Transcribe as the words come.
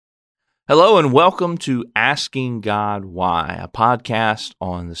Hello and welcome to Asking God Why, a podcast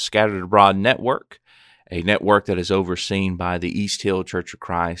on the Scattered Abroad Network, a network that is overseen by the East Hill Church of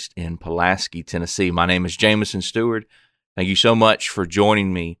Christ in Pulaski, Tennessee. My name is Jameson Stewart. Thank you so much for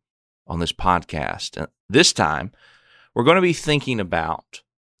joining me on this podcast. This time, we're going to be thinking about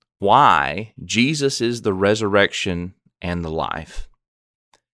why Jesus is the resurrection and the life.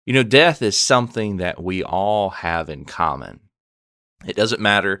 You know, death is something that we all have in common. It doesn't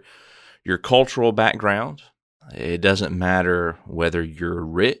matter your cultural background. It doesn't matter whether you're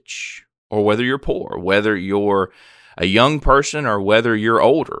rich or whether you're poor, whether you're a young person or whether you're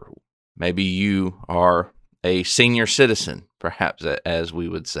older. Maybe you are a senior citizen, perhaps, as we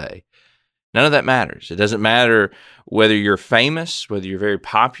would say. None of that matters. It doesn't matter whether you're famous, whether you're very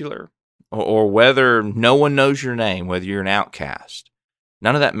popular, or whether no one knows your name, whether you're an outcast.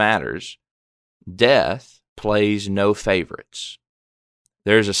 None of that matters. Death plays no favorites.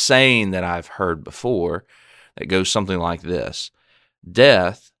 There's a saying that I've heard before that goes something like this: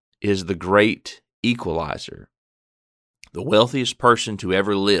 death is the great equalizer. The wealthiest person to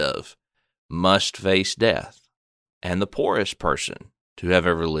ever live must face death, and the poorest person to have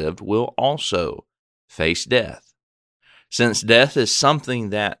ever lived will also face death. Since death is something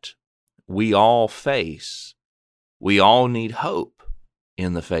that we all face, we all need hope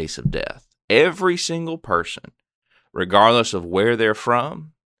in the face of death. Every single person, regardless of where they're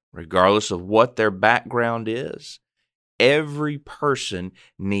from, regardless of what their background is, every person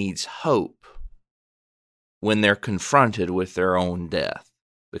needs hope when they're confronted with their own death,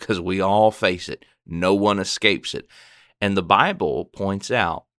 because we all face it. No one escapes it. And the Bible points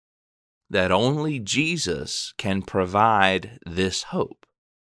out that only Jesus can provide this hope.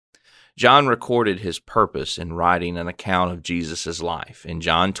 John recorded his purpose in writing an account of Jesus' life. In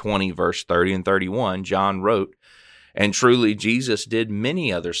John 20, verse 30 and 31, John wrote, "And truly Jesus did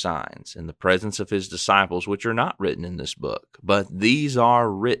many other signs in the presence of his disciples, which are not written in this book. But these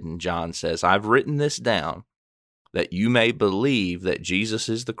are written," John says, "I've written this down, that you may believe that Jesus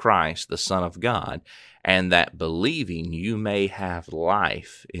is the Christ, the Son of God, and that believing you may have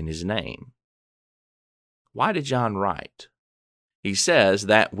life in his name." Why did John write? He says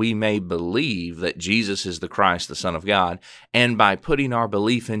that we may believe that Jesus is the Christ, the Son of God, and by putting our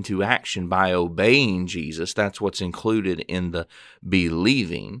belief into action, by obeying Jesus, that's what's included in the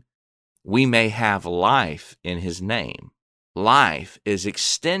believing, we may have life in his name. Life is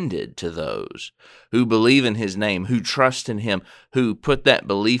extended to those who believe in his name, who trust in him, who put that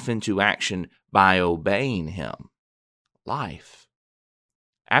belief into action by obeying him. Life.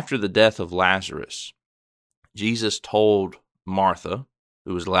 After the death of Lazarus, Jesus told Martha,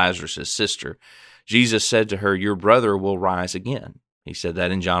 who was Lazarus' sister, Jesus said to her, "Your brother will rise again." He said that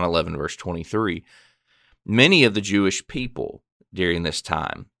in John 11, verse 23. Many of the Jewish people during this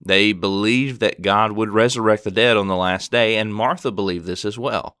time, they believed that God would resurrect the dead on the last day, and Martha believed this as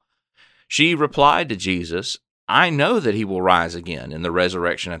well. She replied to Jesus, "I know that he will rise again in the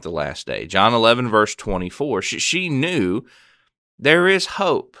resurrection at the last day." John 11, verse 24. She knew there is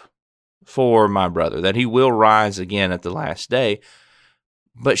hope for my brother, that he will rise again at the last day.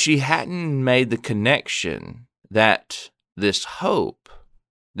 But she hadn't made the connection that this hope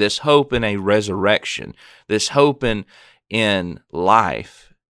in a resurrection, this hope in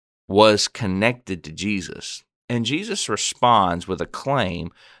life was connected to Jesus. And Jesus responds with a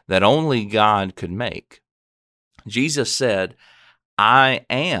claim that only God could make. Jesus said, "I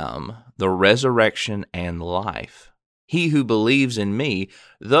am the resurrection and life. He who believes in me,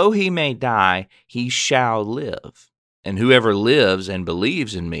 though he may die, he shall live. And whoever lives and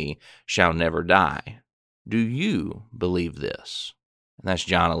believes in me shall never die." Do you believe this? And that's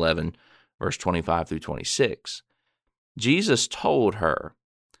John 11, verse 25 through 26. Jesus told her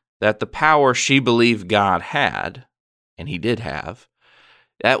that the power she believed God had, and he did have,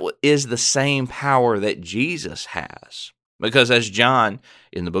 that is the same power that Jesus has. Because as John,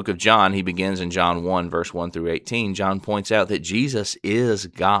 in the book of John, he begins in John 1, verse 1 through 18, John points out that Jesus is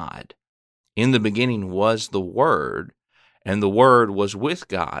God. In the beginning was the Word, and the Word was with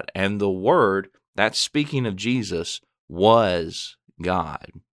God, and the Word, that's speaking of Jesus, was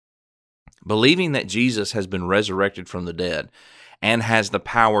God. Believing that Jesus has been resurrected from the dead and has the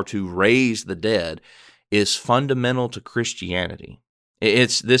power to raise the dead is fundamental to Christianity.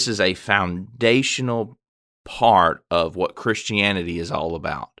 This is a foundational part of what Christianity is all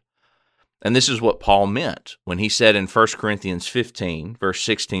about. And this is what Paul meant when he said in 1 Corinthians 15, verse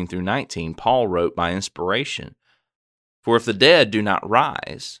 16 through 19, Paul wrote by inspiration, "For if the dead do not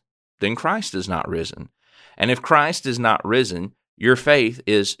rise, then Christ is not risen. And if Christ is not risen, your faith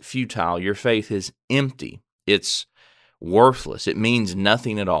is futile. Your faith is empty. It's worthless. It means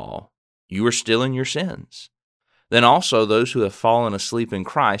nothing at all. you are still in your sins. Then also those who have fallen asleep in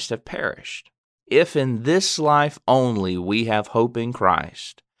Christ have perished. If in this life only we have hope in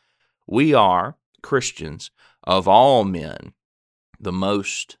Christ, we are, Christians, of all men, the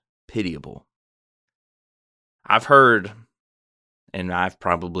most pitiable. I've heard, and I've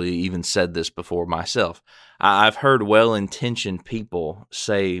probably even said this before myself, I've heard well-intentioned people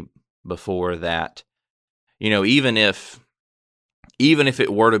say before that, even if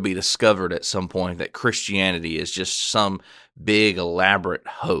it were to be discovered at some point that Christianity is just some big elaborate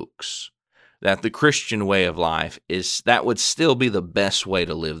hoax, that the Christian way of life that would still be the best way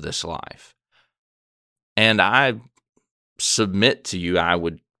to live this life. And I submit to you, I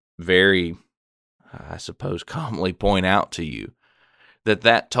would very, I suppose, calmly point out to you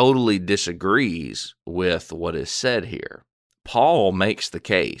that totally disagrees with what is said here. Paul makes the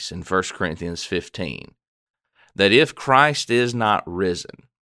case in 1 Corinthians 15 that if Christ is not risen,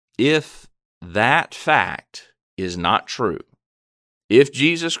 if that fact is not true, if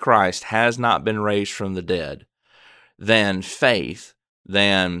Jesus Christ has not been raised from the dead, then faith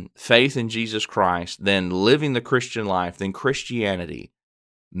in Jesus Christ, then living the Christian life, then Christianity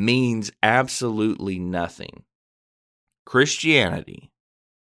means absolutely nothing. Christianity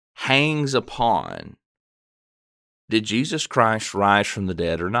hangs upon, did Jesus Christ rise from the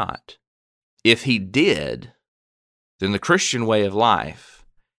dead or not? If he did, then the Christian way of life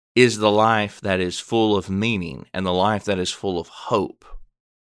is the life that is full of meaning and the life that is full of hope.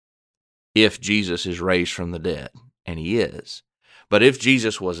 If Jesus is raised from the dead, and he is. But if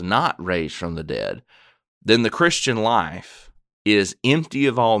Jesus was not raised from the dead, then the Christian life is empty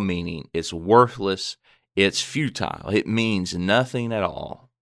of all meaning, it's worthless, it's futile, it means nothing at all.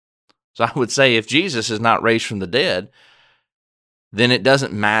 So I would say if Jesus is not raised from the dead, then it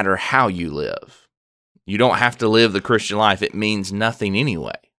doesn't matter how you live. You don't have to live the Christian life. It means nothing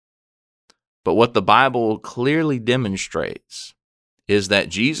anyway. But what the Bible clearly demonstrates is that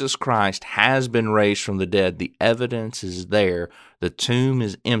Jesus Christ has been raised from the dead. The evidence is there. The tomb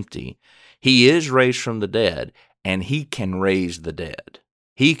is empty. He is raised from the dead, and he can raise the dead.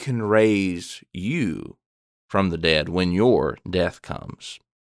 He can raise you from the dead when your death comes.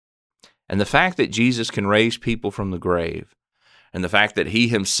 And the fact that Jesus can raise people from the grave, and the fact that he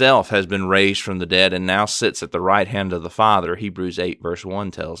himself has been raised from the dead and now sits at the right hand of the Father, Hebrews 8 verse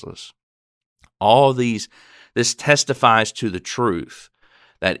 1 tells us. This testifies to the truth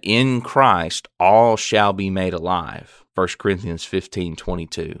that in Christ all shall be made alive, 1 Corinthians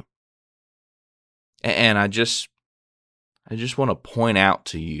 15:22. And I just want to point out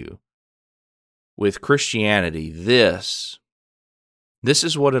to you, with Christianity, this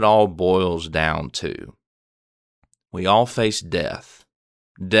is what it all boils down to. We all face death.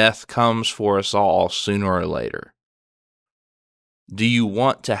 Death comes for us all sooner or later. Do you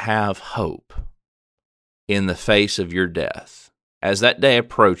want to have hope in the face of your death? As that day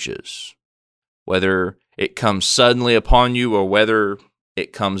approaches, whether it comes suddenly upon you or whether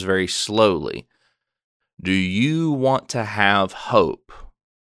it comes very slowly, do you want to have hope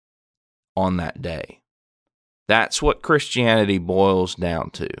on that day? That's what Christianity boils down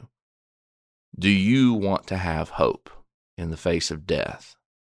to. Do you want to have hope in the face of death?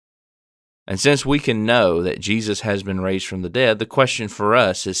 And since we can know that Jesus has been raised from the dead, the question for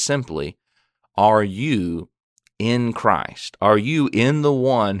us is simply, are you in Christ? Are you in the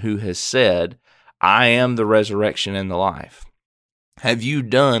one who has said, I am the resurrection and the life? Have you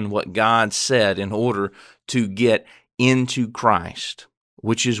done what God said in order to get into Christ,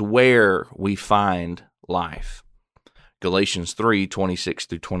 which is where we find life? Galatians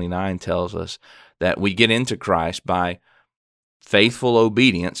 3:26-29 tells us that we get into Christ by faithful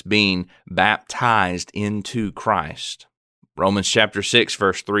obedience, being baptized into Christ. Romans chapter 6,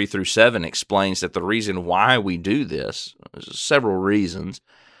 verse 3-7 explains that the reason why we do this, there's several reasons,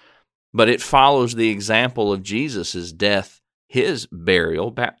 but it follows the example of Jesus' death, his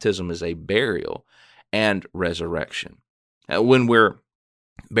burial. Baptism is a burial, and resurrection. When we're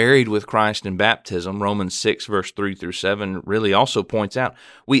buried with Christ in baptism, Romans 6, verse 3-7 really also points out,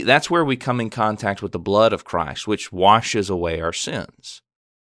 that's where we come in contact with the blood of Christ, which washes away our sins.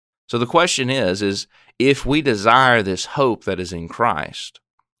 So the question is if we desire this hope that is in Christ,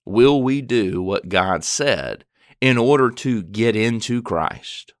 will we do what God said in order to get into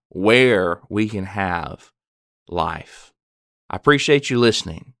Christ, where we can have life? I appreciate you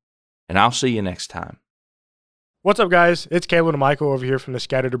listening, and I'll see you next time. What's up, guys? It's Caleb and Michael over here from the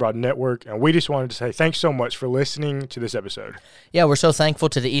Scattered Abroad Network, and we just wanted to say thanks so much for listening to this episode. Yeah, we're so thankful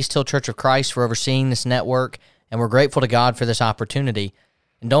to the East Hill Church of Christ for overseeing this network, and we're grateful to God for this opportunity.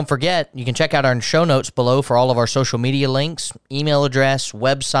 And don't forget, you can check out our show notes below for all of our social media links, email address,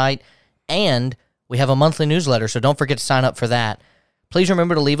 website, And we have a monthly newsletter, so don't forget to sign up for that. Please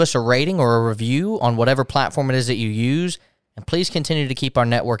remember to leave us a rating or a review on whatever platform it is that you use, and please continue to keep our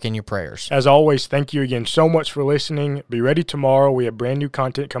network in your prayers. As always, thank you again so much for listening. Be ready tomorrow. We have brand new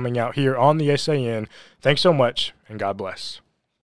content coming out here on the SAN. Thanks so much, and God bless.